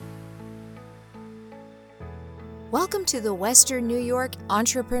Welcome to the Western New York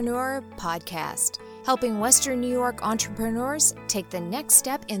Entrepreneur Podcast, helping Western New York entrepreneurs take the next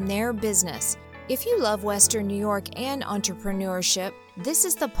step in their business. If you love Western New York and entrepreneurship, this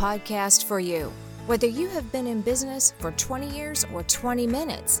is the podcast for you. Whether you have been in business for 20 years or 20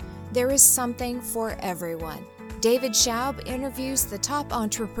 minutes, there is something for everyone. David Schaub interviews the top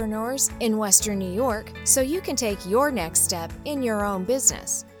entrepreneurs in Western New York so you can take your next step in your own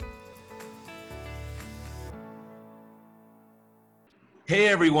business. Hey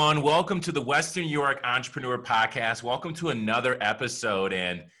everyone, welcome to the Western New York Entrepreneur Podcast. Welcome to another episode,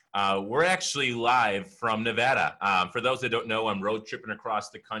 and we're actually live from Nevada. For those that don't know, I'm road tripping across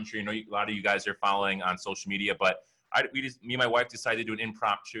the country. I know a lot of you guys are following on social media, but me and my wife decided to do an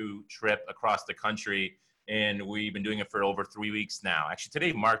impromptu trip across the country, and we've been doing it for over 3 weeks now. Actually,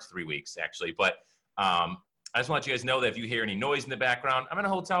 today marks 3 weeks, actually, but I just want you guys to know that if you hear any noise in the background, I'm in a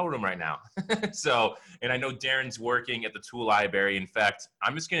hotel room right now. And I know Darren's working at the Tool Library. In fact,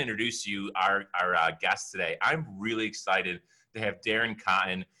 I'm just going to introduce you our guest today. I'm really excited to have Darren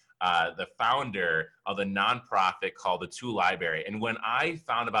Cotton, the founder of the nonprofit called the Tool Library. And when I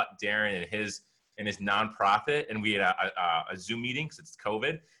found about Darren and his nonprofit, and we had a Zoom meeting because it's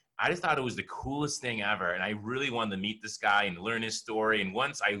COVID, I just thought it was the coolest thing ever. And I really wanted to meet this guy and learn his story. And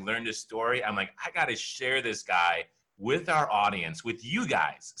once I learned his story, I'm like, I got to share this guy with our audience, with you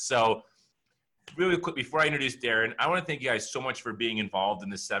guys. So really quick, before I introduce Darren, I want to thank you guys so much for being involved in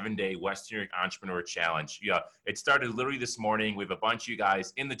the 7-day Western New York Entrepreneur Challenge. Yeah, it started literally this morning. We have a bunch of you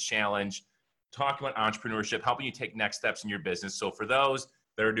guys in the challenge talking about entrepreneurship, helping you take next steps in your business. So for those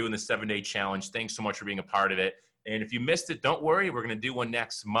that are doing the 7-day challenge, thanks so much for being a part of it. And if you missed it, don't worry. We're going to do one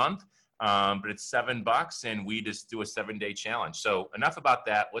next month, but it's $7 and we just do a 7-day challenge. So enough about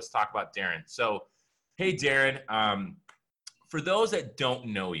that. Let's talk about Darren. So, hey, Darren, for those that don't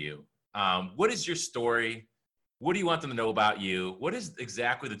know you, what is your story? What do you want them to know about you? What is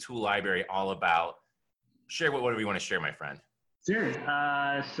exactly the Tool Library all about? Share whatever you want to share, my friend. Sure.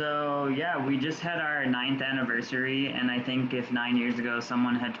 We just had our 9th anniversary, and I think if 9 years ago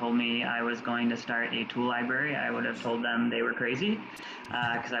someone had told me I was going to start a tool library, I would have told them they were crazy,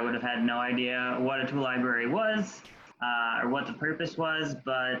 because I would have had no idea what a tool library was or what the purpose was.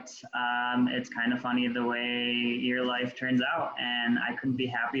 But it's kind of funny the way your life turns out, and I couldn't be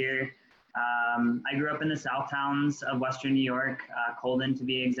happier. I grew up in the South Towns of Western New York, Colden to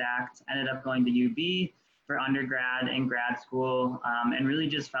be exact. Ended up going to UB for undergrad and grad school, and really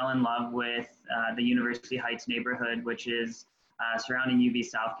just fell in love with the University Heights neighborhood, which is surrounding UB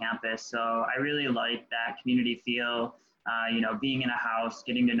South campus. So I really like that community feel, being in a house,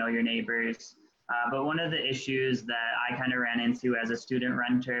 getting to know your neighbors. But one of the issues that I kind of ran into as a student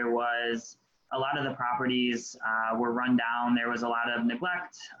renter was a lot of the properties were run down. There was a lot of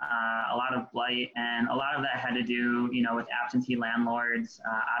neglect, a lot of blight, and a lot of that had to do, with absentee landlords,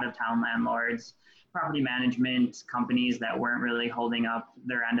 out-of-town landlords, property management companies that weren't really holding up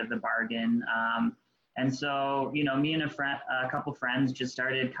their end of the bargain. And so, me and a couple friends just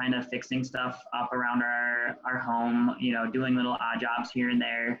started kind of fixing stuff up around our home, doing little odd jobs here and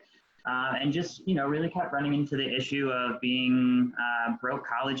there. And just, really kept running into the issue of being broke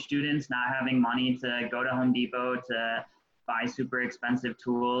college students, not having money to go to Home Depot to buy super expensive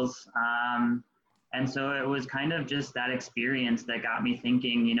tools. And so it was kind of just that experience that got me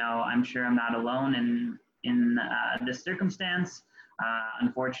thinking, I'm sure I'm not alone in this circumstance.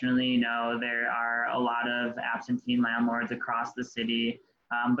 Unfortunately, there are a lot of absentee landlords across the city,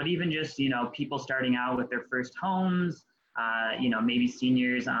 but even just, people starting out with their first homes, maybe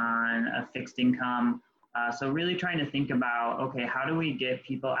seniors on a fixed income. So really trying to think about, okay, how do we get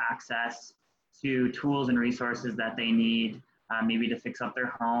people access to tools and resources that they need, maybe to fix up their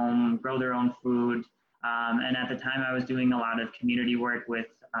home, grow their own food. And at the time I was doing a lot of community work with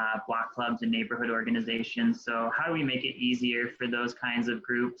block clubs and neighborhood organizations. So how do we make it easier for those kinds of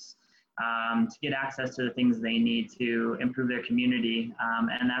groups to get access to the things they need to improve their community?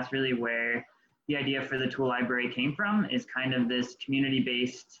 And that's really where the idea for the Tool Library came from, is kind of this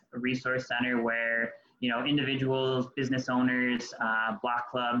community-based resource center where, individuals, business owners,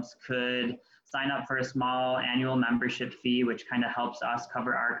 block clubs could sign up for a small annual membership fee, which kind of helps us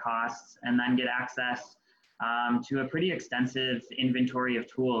cover our costs, and then get access to a pretty extensive inventory of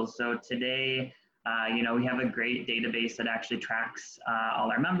tools. So today, we have a great database that actually tracks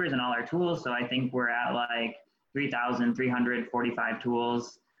all our members and all our tools. So I think we're at like 3,345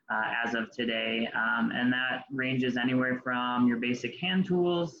 tools as of today. And that ranges anywhere from your basic hand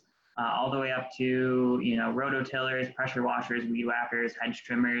tools all the way up to, rototillers, pressure washers, weed whackers, hedge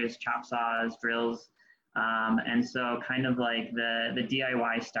trimmers, chop saws, drills. And so kind of like the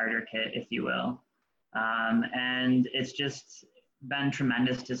DIY starter kit, if you will. And it's just been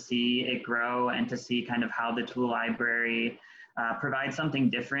tremendous to see it grow and to see kind of how the tool library provides something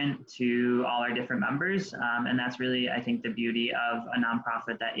different to all our different members. And that's really, I think, the beauty of a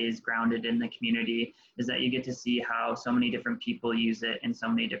nonprofit that is grounded in the community, is that you get to see how so many different people use it in so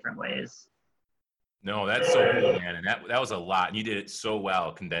many different ways. No, that's so cool, man. And that was a lot. And you did it so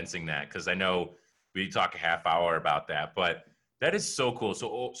well condensing that, because I know we talk a half hour about that, but that is so cool.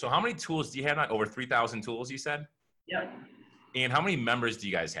 So how many tools do you have now? Over 3,000 tools, you said? Yep. And how many members do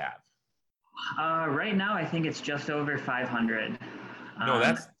you guys have? Right now, I think it's just over 500. No,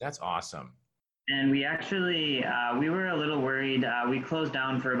 that's awesome. And we actually, we were a little worried. We closed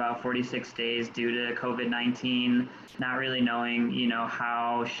down for about 46 days due to COVID-19, not really knowing,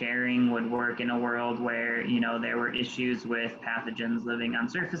 how sharing would work in a world where, there were issues with pathogens living on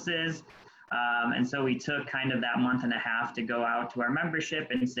surfaces. And so we took kind of that month and a half to go out to our membership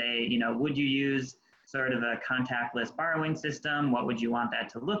and say, would you use sort of a contactless borrowing system? What would you want that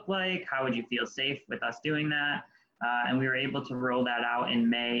to look like? How would you feel safe with us doing that? And we were able to roll that out in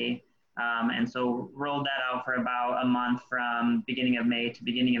May. And so rolled that out for about a month from beginning of May to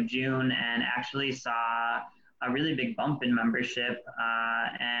beginning of June, and actually saw a really big bump in membership.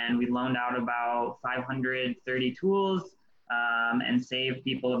 And we loaned out about 530 tools and saved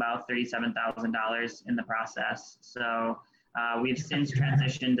people about $37,000 in the process. So we've since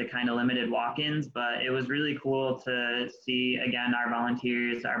transitioned to kind of limited walk-ins, but it was really cool to see, again, our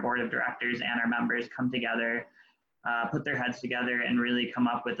volunteers, our board of directors, and our members come together, put their heads together, and really come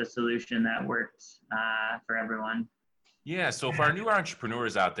up with a solution that worked for everyone. Yeah. So for our new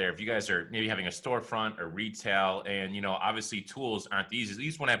entrepreneurs out there, if you guys are maybe having a storefront or retail, and, obviously tools aren't the easiest. At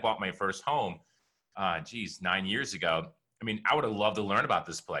least when I bought my first home, 9 years ago, I mean, I would have loved to learn about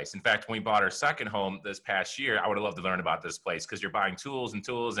this place. In fact, when we bought our second home this past year, I would have loved to learn about this place, because you're buying tools,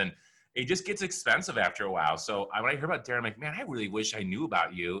 and it just gets expensive after a while. So when I hear about Darren, I'm like, man, I really wish I knew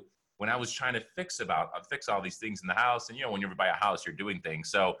about you when I was trying to fix all these things in the house. And, when you buy a house, you're doing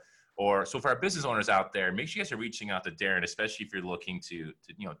things. So for our business owners out there, make sure you guys are reaching out to Darren, especially if you're looking to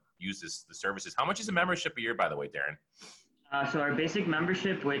use the services. How much is a membership a year, by the way, Darren? So our basic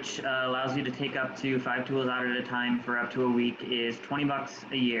membership, which allows you to take up to 5 tools out at a time for up to a week, is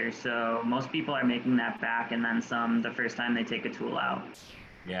 $20 a year. So most people are making that back and then some the first time they take a tool out.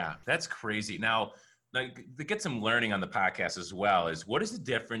 Yeah, that's crazy. Now, to get some learning on the podcast as well, is what is the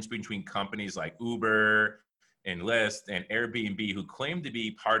difference between companies like Uber and Lyft and Airbnb, who claim to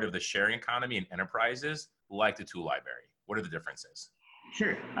be part of the sharing economy, and enterprises like the tool library? What are the differences?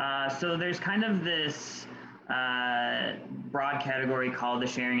 Sure. So there's kind of this broad category called the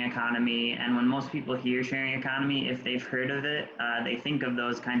sharing economy. And when most people hear sharing economy, if they've heard of it, they think of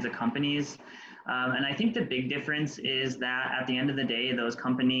those kinds of companies. And I think the big difference is that at the end of the day, those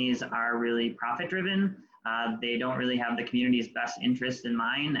companies are really profit driven. They don't really have the community's best interest in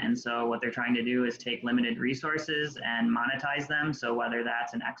mind. And so what they're trying to do is take limited resources and monetize them. So whether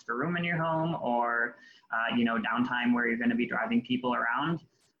that's an extra room in your home or, downtime where you're going to be driving people around.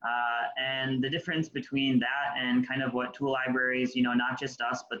 And the difference between that and kind of what tool libraries, not just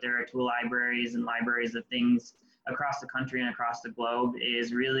us, but there are tool libraries and libraries of things across the country and across the globe,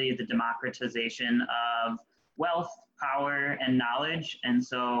 is really the democratization of wealth, power, and knowledge. And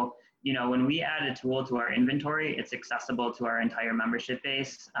so, when we add a tool to our inventory, it's accessible to our entire membership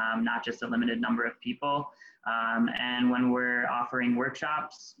base, not just a limited number of people. And when we're offering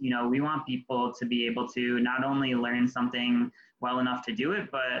workshops, we want people to be able to not only learn something well enough to do it,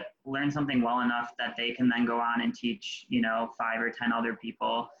 but learn something well enough that they can then go on and teach, 5 or 10 other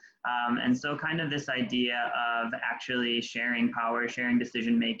people. And so kind of this idea of actually sharing power, sharing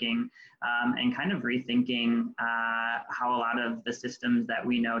decision-making, and kind of rethinking how a lot of the systems that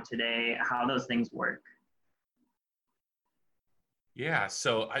we know today, how those things work. Yeah,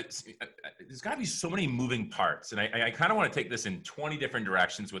 so there's got to be so many moving parts, and I kind of want to take this in 20 different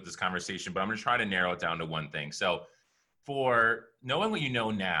directions with this conversation, but I'm going to try to narrow it down to one thing. So for knowing what you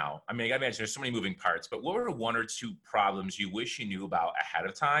know now, I mean, I imagine there's so many moving parts, but what were 1 or 2 problems you wish you knew about ahead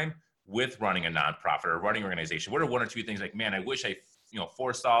of time with running a nonprofit or running an organization? What are 1 or 2 things like, man, I wish I,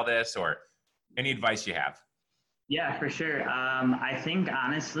 foresaw this, or any advice you have? Yeah, for sure. I think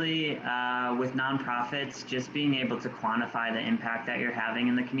honestly, with nonprofits, just being able to quantify the impact that you're having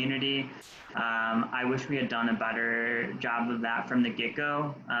in the community, I wish we had done a better job of that from the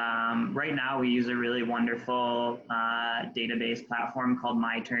get-go. Right now, we use a really wonderful database platform called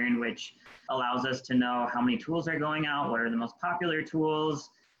MyTurn, which allows us to know how many tools are going out, what are the most popular tools,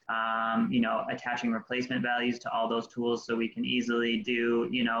 attaching replacement values to all those tools, so we can easily do,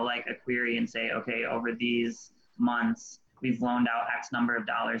 like a query and say, okay, over these months, we've loaned out X number of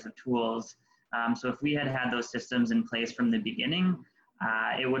dollars of tools. So if we had had those systems in place from the beginning,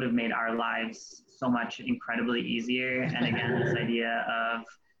 it would have made our lives so much incredibly easier. And again, this idea of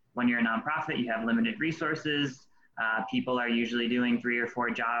when you're a nonprofit, you have limited resources. People are usually doing 3 or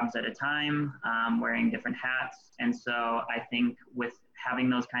 4 jobs at a time, wearing different hats. And so I think with having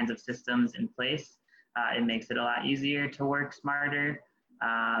those kinds of systems in place, it makes it a lot easier to work smarter.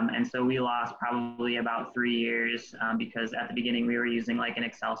 And so we lost probably about 3 years because at the beginning we were using like an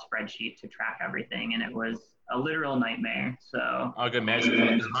Excel spreadsheet to track everything, and it was a literal nightmare. So I can imagine.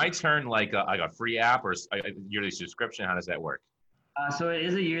 Is My Turn like a free app or a yearly subscription? How does that work? So it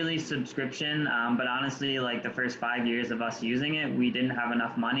is a yearly subscription, but honestly, like the first 5 years of us using it, we didn't have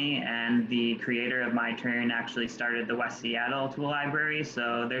enough money, and the creator of My Turn actually started the West Seattle Tool Library,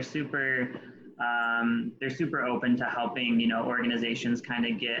 so they're super open to helping, you know, organizations kind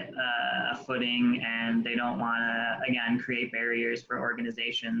of get a footing, and they don't want to, again, create barriers for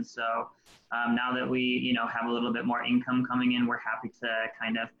organizations. So now that we, you know, have a little bit more income coming in, we're happy to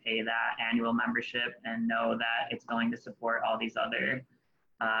kind of pay that annual membership and know that it's going to support all these other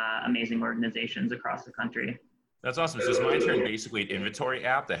amazing organizations across the country. That's awesome. So is My Turn basically an inventory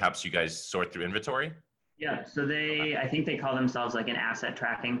app that helps you guys sort through inventory? Yeah, so I think they call themselves like an asset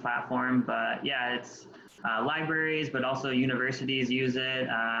tracking platform, but yeah, it's libraries, but also universities use it.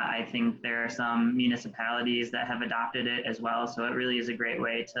 I think there are some municipalities that have adopted it as well. So it really is a great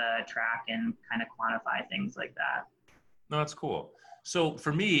way to track and kind of quantify things like that. No, that's cool. So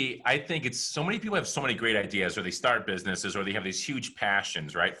for me, I think it's so many people have so many great ideas, or they start businesses, or they have these huge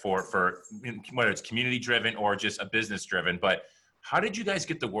passions, right? For whether it's community driven or just a business driven. But how did you guys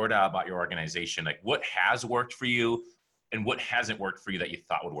get the word out about your organization? Like, what has worked for you and what hasn't worked for you that you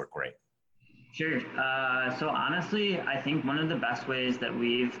thought would work great? Sure. So honestly, I think one of the best ways that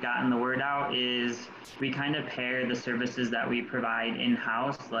we've gotten the word out is we kind of pair the services that we provide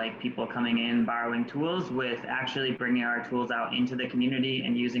in-house, like people coming in, borrowing tools, with actually bringing our tools out into the community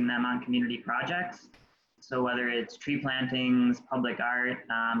and using them on community projects. So whether it's tree plantings, public art,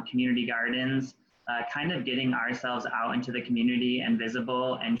 community gardens, kind of getting ourselves out into the community and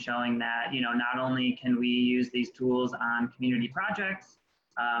visible, and showing that, you know, not only can we use these tools on community projects,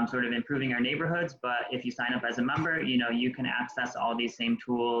 sort of improving our neighborhoods, but if you sign up as a member, you know, you can access all these same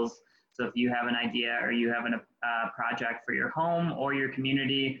tools. So if you have an idea or you have a project for your home or your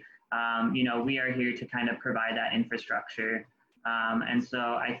community, you know, we are here to kind of provide that infrastructure. And so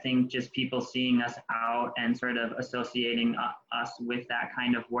I think just people seeing us out and sort of associating us with that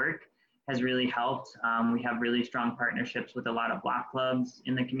kind of work has really helped. We have really strong partnerships with a lot of block clubs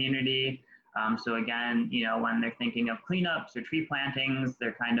in the community. So again, you know, when they're thinking of cleanups or tree plantings,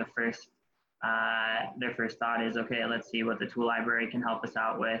 their first thought is, okay, let's see what the tool library can help us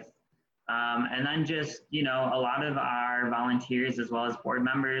out with. And then just, you know, a lot of our volunteers as well as board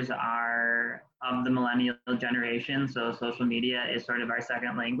members are of the millennial generation. So social media is sort of our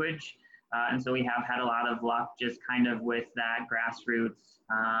second language. And so we have had a lot of luck just kind of with that grassroots,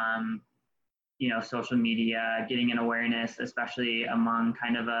 you know, social media, getting an awareness, especially among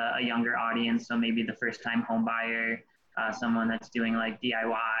kind of a younger audience. So maybe the first time home buyer, someone that's doing like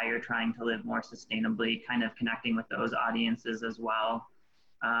DIY or trying to live more sustainably, kind of connecting with those audiences as well.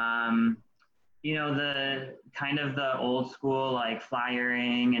 You know, the kind of the old school like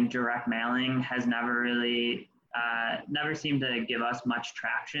flyering and direct mailing has never seemed to give us much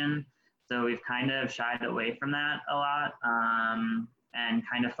traction. So we've kind of shied away from that a lot. And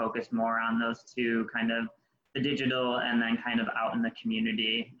kind of focus more on those two, kind of the digital and then kind of out in the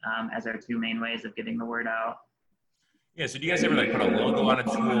community as our two main ways of getting the word out. Yeah, so do you guys ever like put a logo on a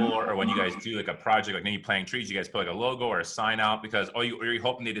tool, or when you guys do like a project like maybe planting trees, you guys put like a logo or a sign out, because are you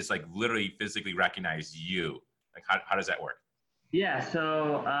hoping they just like literally physically recognize you? Like how does that work? Yeah,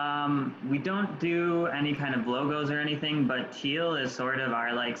 so we don't do any kind of logos or anything, but teal is sort of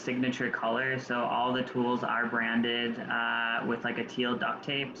our like signature color. So all the tools are branded with like a teal duct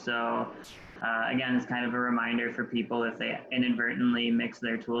tape. So again, it's kind of a reminder for people if they inadvertently mix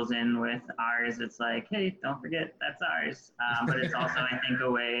their tools in with ours, it's like, hey, don't forget that's ours. But it's also, I think,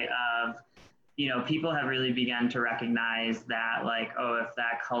 a way of, you know, people have really begun to recognize that, like, oh, if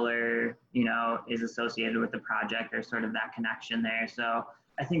that color, you know, is associated with the project, there's sort of that connection there. So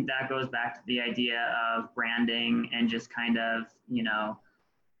I think that goes back to the idea of branding and just kind of, you know,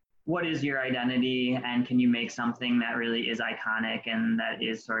 what is your identity, and can you make something that really is iconic and that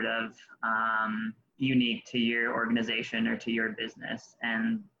is sort of unique to your organization or to your business.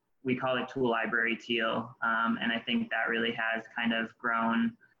 And we call it Tool Library Teal. And I think that really has kind of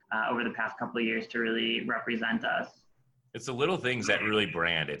grown over the past couple of years to really represent us. It's the little things that really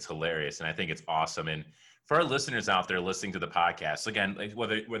brand. It's hilarious. And I think it's awesome. And for our listeners out there listening to the podcast, again, like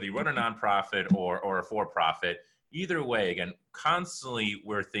whether you run a nonprofit or a for-profit, either way, again, constantly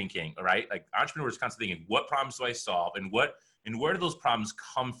we're thinking, all right, like entrepreneurs constantly thinking, what problems do I solve, and where do those problems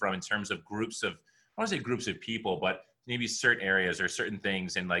come from in terms of groups of, I don't want to say groups of people, but maybe certain areas or certain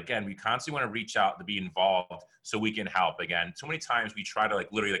things. And like, again, we constantly want to reach out to be involved so we can help. Again, so many times we try to like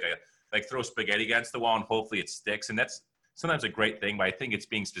literally like throw spaghetti against the wall and hopefully it sticks. And that's sometimes a great thing, but I think it's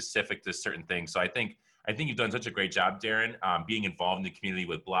being specific to certain things. So I think you've done such a great job, Darren, being involved in the community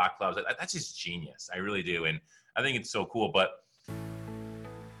with block clubs. That's just genius. I really do. And I think it's so cool. But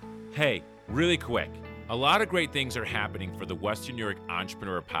hey, really quick, a lot of great things are happening for the Western New York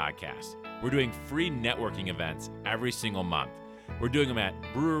Entrepreneur Podcast. We're doing free networking events every single month. We're doing them at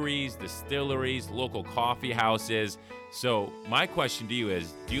breweries, distilleries, local coffee houses. So my question to you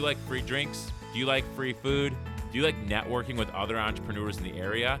is, do you like free drinks? Do you like free food? Do you like networking with other entrepreneurs in the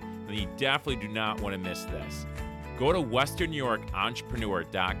area? Then you definitely do not want to miss this. Go to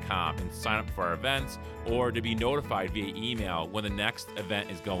westernnewyorkentrepreneur.com and sign up for our events or to be notified via email when the next event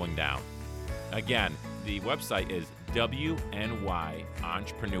is going down. Again, the website is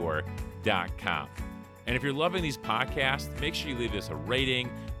wnyentrepreneur.com. And if you're loving these podcasts, make sure you leave us a rating,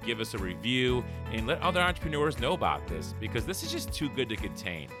 give us a review, and let other entrepreneurs know about this, because this is just too good to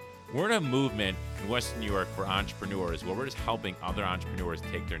contain. We're in a movement in Western New York for entrepreneurs where we're just helping other entrepreneurs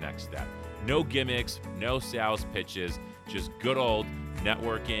take their next step. No gimmicks, no sales pitches, just good old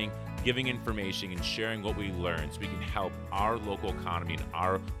networking, giving information, and sharing what we learn so we can help our local economy and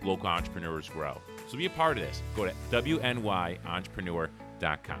our local entrepreneurs grow. So be a part of this. Go to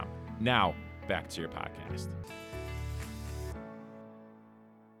wnyentrepreneur.com. Now, back to your podcast.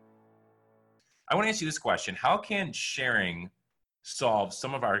 I want to ask you this question. How can sharing solve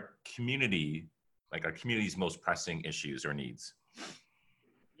some of our community, like our community's most pressing issues or needs?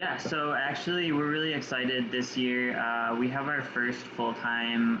 Yeah, so actually we're really excited this year. We have our first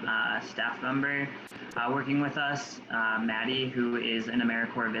full-time staff member working with us, Maddie, who is in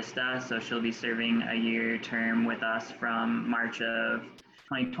AmeriCorps Vista. So she'll be serving a year term with us from March of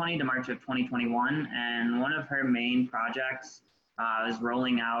 2020 to March of 2021. And one of her main projects is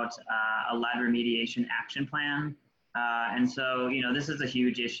rolling out a lead remediation action plan. And so, you know, this is a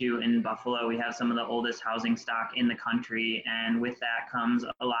huge issue in Buffalo. We have some of the oldest housing stock in the country, and with that comes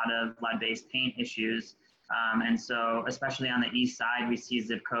a lot of lead-based paint issues. And so, especially on the east side, we see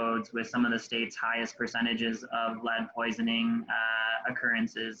zip codes with some of the state's highest percentages of lead poisoning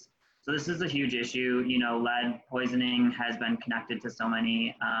occurrences. So this is a huge issue. You know, lead poisoning has been connected to so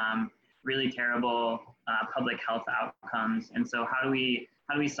many really terrible public health outcomes. And so how do we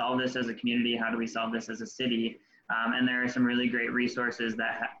solve this as a community? How do we solve this as a city? And there are some really great resources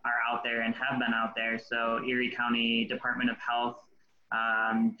that are out there and have been out there. So Erie County Department of Health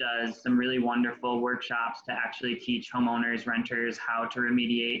does some really wonderful workshops to actually teach homeowners, renters, how to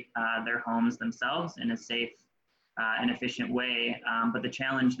remediate their homes themselves in a safe and efficient way. But the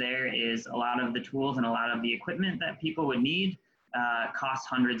challenge there is a lot of the tools and a lot of the equipment that people would need costs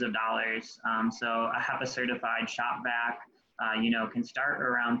hundreds of dollars. So a HEPA certified shop vac, can start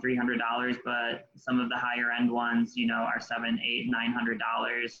around $300, but some of the higher end ones, are $700, $800,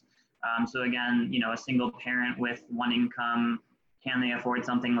 $900. So again, a single parent with one income, can they afford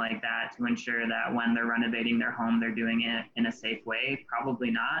something like that to ensure that when they're renovating their home, they're doing it in a safe way? Probably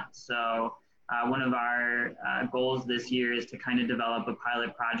not. So one of our goals this year is to kind of develop a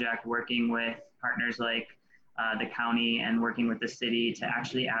pilot project working with partners like the county and working with the city to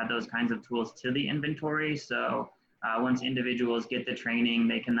actually add those kinds of tools to the inventory. So once individuals get the training,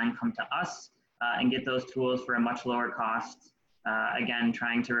 they can then come to us and get those tools for a much lower cost. Again,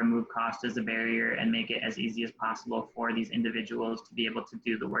 trying to remove cost as a barrier and make it as easy as possible for these individuals to be able to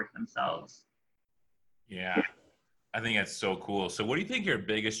do the work themselves. Yeah, I think that's so cool. So what do you think your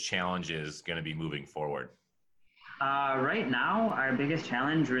biggest challenge is going to be moving forward? Right now, our biggest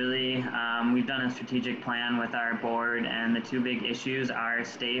challenge really, we've done a strategic plan with our board, and the two big issues are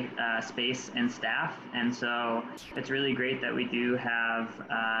space and staff. And so it's really great that we do have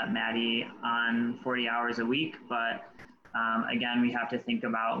Maddie on 40 hours a week, but again, we have to think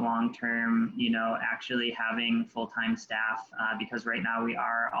about long-term, actually having full-time staff because right now we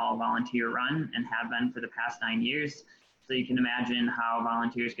are all volunteer run and have been for the past 9 years. So you can imagine how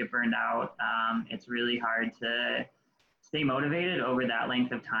volunteers get burned out. It's really hard to stay motivated over that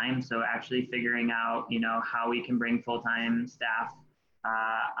length of time. So actually figuring out, how we can bring full-time staff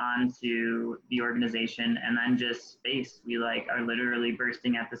onto the organization, and then just space. We are literally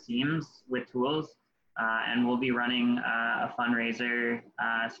bursting at the seams with tools. And we'll be running a fundraiser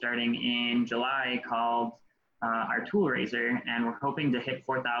starting in July called our Tool Raiser, and we're hoping to hit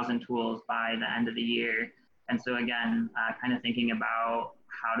 4,000 tools by the end of the year. And so again, kind of thinking about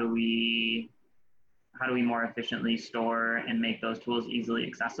how do we more efficiently store and make those tools easily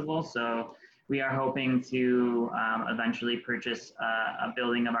accessible. So we are hoping to eventually purchase a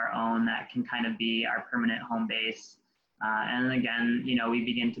building of our own that can kind of be our permanent home base. And again, we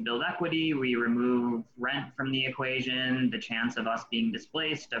begin to build equity, we remove rent from the equation, the chance of us being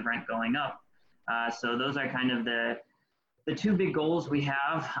displaced, of rent going up. So those are kind of the two big goals we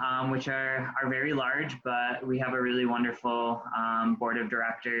have, which are very large, but we have a really wonderful board of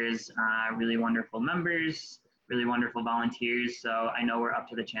directors, really wonderful members, really wonderful volunteers. So I know we're up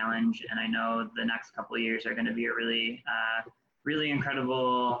to the challenge, and I know the next couple of years are going to be a really, really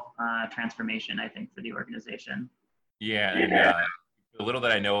incredible transformation, I think, for the organization. Yeah, and the little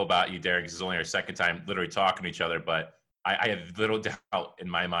that I know about you, Derek, this is only our second time literally talking to each other, but I have little doubt in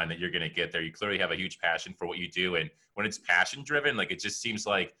my mind that you're going to get there. You clearly have a huge passion for what you do. And when it's passion driven, like, it just seems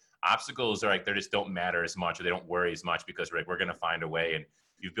like obstacles are like, they just don't matter as much, or they don't worry as much, because we're going to find a way. And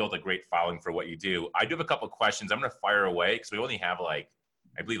you've built a great following for what you do. I do have a couple of questions I'm going to fire away, because we only have I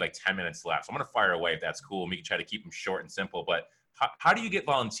believe 10 minutes left. So I'm going to fire away if that's cool. And we can try to keep them short and simple. But how do you get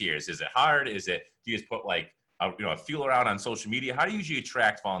volunteers? Is it hard? Do you just put a feeler out on social media? How do you usually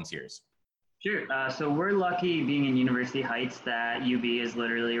attract volunteers? Sure. So we're lucky being in University Heights that UB is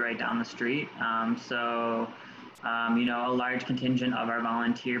literally right down the street. A large contingent of our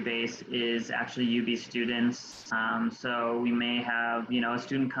volunteer base is actually UB students. So we may have, a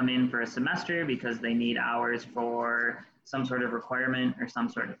student come in for a semester because they need hours for some sort of requirement or some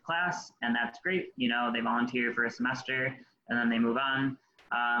sort of class, and that's great. They volunteer for a semester and then they move on.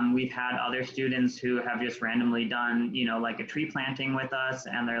 We've had other students who have just randomly done, like a tree planting with us,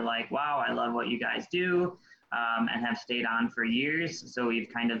 and they're like, wow, I love what you guys do, and have stayed on for years. So we've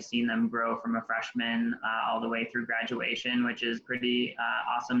kind of seen them grow from a freshman all the way through graduation, which is pretty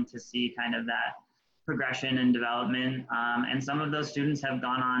awesome to see kind of that progression and development. And some of those students have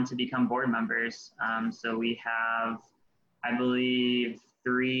gone on to become board members. So we have, I believe,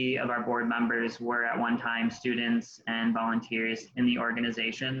 3 of our board members were at one time students and volunteers in the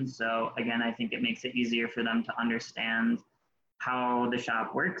organization. So again, I think it makes it easier for them to understand how the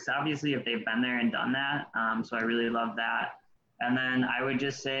shop works, obviously, if they've been there and done that. So I really love that. And then I would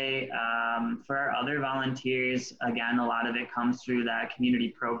just say for our other volunteers, again, a lot of it comes through that community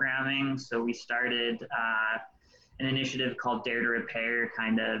programming. So we started an initiative called Dare to Repair,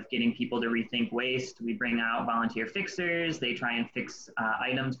 kind of getting people to rethink waste. We bring out volunteer fixers. They try and fix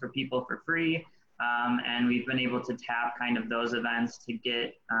items for people for free. And we've been able to tap kind of those events to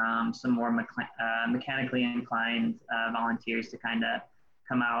get some more mechanically inclined volunteers to kind of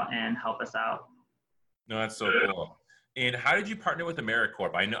come out and help us out. No, that's so cool. And how did you partner with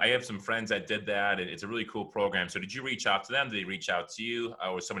AmeriCorps? I know I have some friends that did that, and it's a really cool program. So did you reach out to them? Did they reach out to you?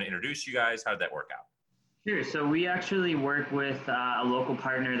 Or was someone introduce you guys? How did that work out? Sure. So we actually work with a local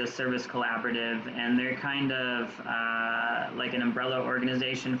partner, the Service Collaborative, and they're kind of like an umbrella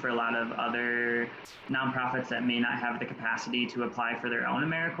organization for a lot of other nonprofits that may not have the capacity to apply for their own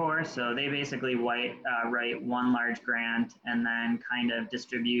AmeriCorps. So they basically write one large grant and then kind of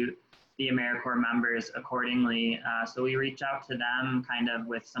distribute the AmeriCorps members accordingly. So we reach out to them kind of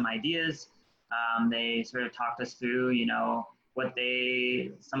with some ideas. They sort of talked us through,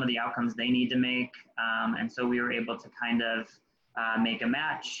 some of the outcomes they need to make. And so we were able to kind of make a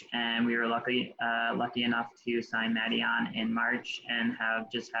match, and we were lucky enough to sign Maddie on in March and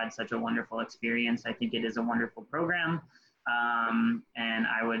have just had such a wonderful experience. I think it is a wonderful program. And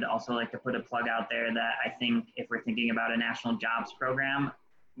I would also like to put a plug out there that I think if we're thinking about a national jobs program,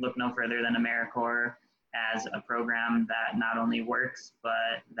 look no further than AmeriCorps as a program that not only works,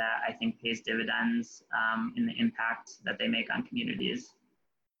 but that I think pays dividends in the impact that they make on communities.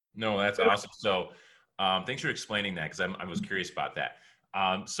 No, that's awesome. So thanks for explaining that, because I was curious about that.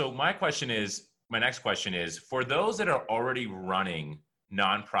 So my next question is, for those that are already running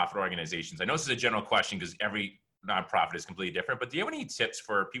nonprofit organizations, I know this is a general question because every nonprofit is completely different, but do you have any tips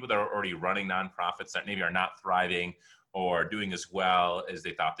for people that are already running nonprofits that maybe are not thriving or doing as well as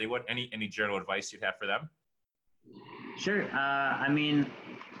they thought they would? Any general advice you'd have for them? Sure.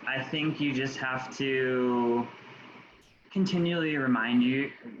 I think you just have to continually remind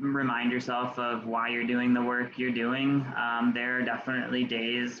yourself of why you're doing the work you're doing. There are definitely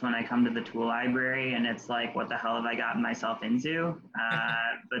days when I come to the tool library and it's like, what the hell have I gotten myself into?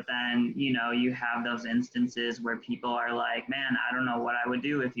 But then, you have those instances where people are like, man, I don't know what I would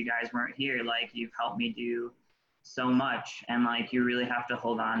do if you guys weren't here. Like, you've helped me do so much. And like, you really have to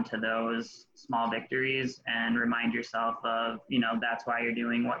hold on to those small victories and remind yourself of, that's why you're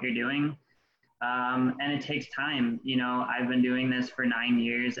doing what you're doing. And it takes time. I've been doing this for 9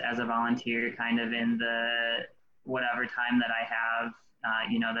 years as a volunteer, kind of in the whatever time that I have,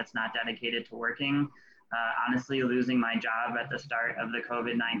 that's not dedicated to working. Honestly, losing my job at the start of the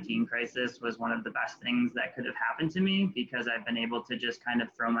COVID-19 crisis was one of the best things that could have happened to me, because I've been able to just kind of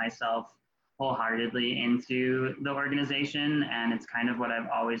throw myself wholeheartedly into the organization. And it's kind of what I've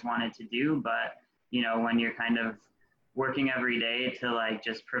always wanted to do. But, when you're kind of working every day to like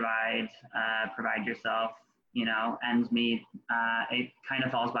just provide yourself, ends meet, it kind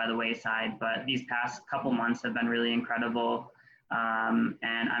of falls by the wayside. But these past couple months have been really incredible. And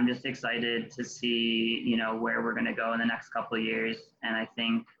I'm just excited to see, where we're going to go in the next couple of years. And I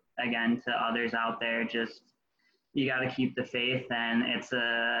think, again, to others out there, just, you got to keep the faith, and it's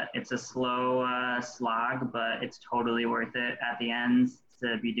a slow slog, but it's totally worth it at the end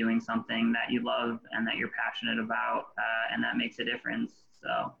to be doing something that you love and that you're passionate about, and that makes a difference.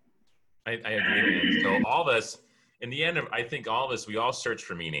 So I agree, man. So all of us, in the end, I think all of us, we all search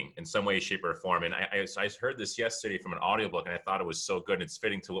for meaning in some way, shape, or form. And I heard this yesterday from an audiobook, and I thought it was so good. And it's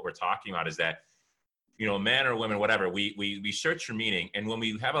fitting to what we're talking about, is that, men or women, whatever, we search for meaning. And when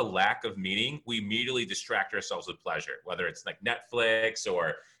we have a lack of meaning, we immediately distract ourselves with pleasure, whether it's like Netflix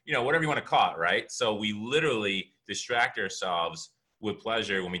or, whatever you want to call it, right? So we literally distract ourselves with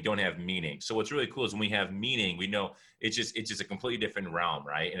pleasure when we don't have meaning. So what's really cool is when we have meaning, we know it's just a completely different realm,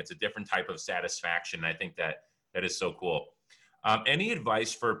 right? And it's a different type of satisfaction. And I think that is so cool. Any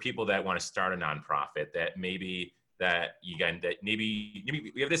advice for people that want to start a nonprofit, that maybe we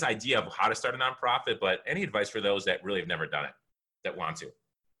have this idea of how to start a nonprofit, but any advice for those that really have never done it, that want to?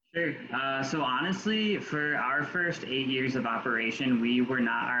 Sure. So honestly, for our first 8 years of operation, we were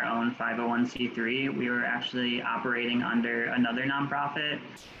not our own 501c3. We were actually operating under another nonprofit.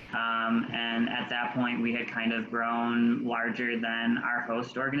 And at that point, we had kind of grown larger than our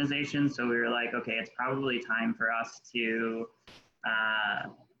host organization. So we were like, okay, it's probably time for us to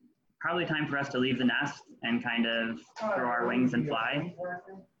leave the nest and kind of grow our wings and fly.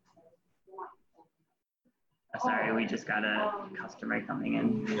 Sorry, we just got a customer coming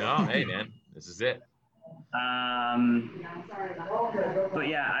in. Oh, hey man, this is it. But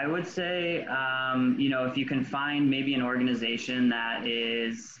yeah, I would say, if you can find maybe an organization that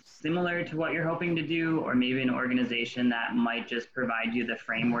is similar to what you're hoping to do, or maybe an organization that might just provide you the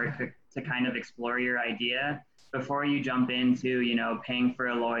framework to kind of explore your idea before you jump into, paying for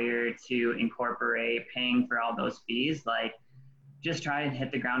a lawyer to incorporate, paying for all those fees, like, just try and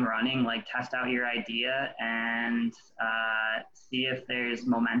hit the ground running, like test out your idea and see if there's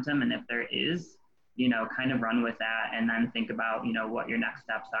momentum. And if there is, kind of run with that, and then think about, what your next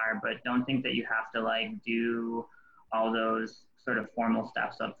steps are. But don't think that you have to like do all those sort of formal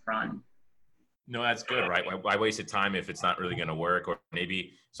steps up front. No, that's good, right? Why waste the time if it's not really going to work? Or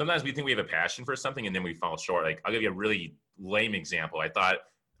maybe sometimes we think we have a passion for something and then we fall short. Like, I'll give you a really lame example. I thought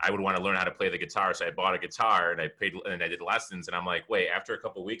I would want to learn how to play the guitar. So I bought a guitar and I did lessons, and I'm like, wait, after a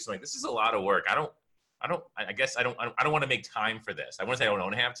couple of weeks, I'm like, this is a lot of work. I don't want to make time for this. I want to say I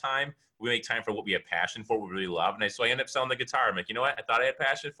don't have time. We make time for what we have passion for, what we really love. So I end up selling the guitar. I'm like, you know what? I thought I had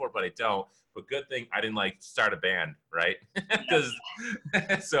passion for it, but I don't. But good thing I didn't like start a band, right? But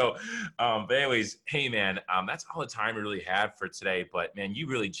anyways, hey man, that's all the time we really have for today. But man, you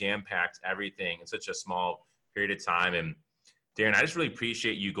really jam-packed everything in such a small period of time. And Darren, I just really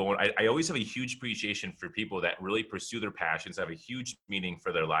appreciate you going. I always have a huge appreciation for people that really pursue their passions, have a huge meaning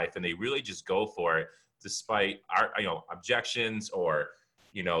for their life, and they really just go for it despite our, objections or,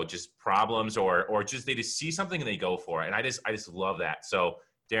 just problems or just they just see something and they go for it. And I just love that. So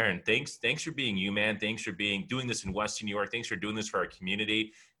Darren, thanks for being you, man. Thanks for doing this in Western New York. Thanks for doing this for our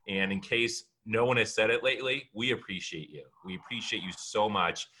community. And in case no one has said it lately, we appreciate you. We appreciate you so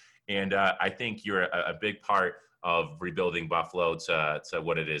much. And I think you're a big part of rebuilding Buffalo to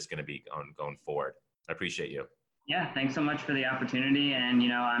what it is going to be going forward. I appreciate you. Yeah, thanks so much for the opportunity. And,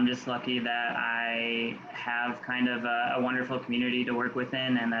 I'm just lucky that I have kind of a wonderful community to work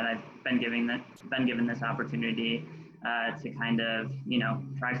within, and that I've been given this opportunity to kind of,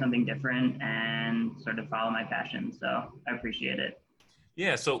 try something different and sort of follow my passion. So I appreciate it.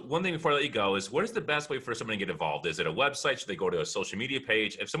 Yeah. So one thing before I let you go is, what is the best way for someone to get involved? Is it a website? Should they go to a social media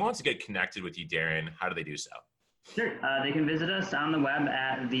page? If someone wants to get connected with you, Darren, how do they do so? Sure. They can visit us on the web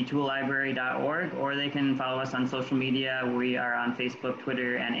at thetoollibrary.org, or they can follow us on social media. We are on Facebook,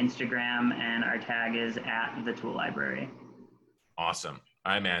 Twitter, and Instagram, and our tag is @thetoollibrary. Awesome.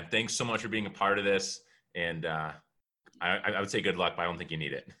 All right, man. Thanks so much for being a part of this. And I would say good luck, but I don't think you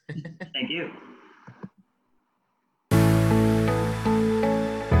need it. Thank you.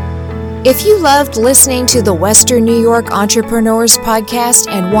 If you loved listening to the Western New York Entrepreneurs Podcast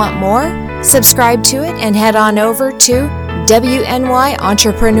and want more, Subscribe to it and head on over to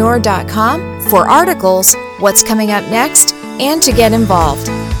WNYentrepreneur.com for articles, what's coming up next, and to get involved.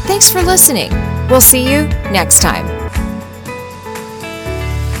 Thanks for listening. We'll see you next time.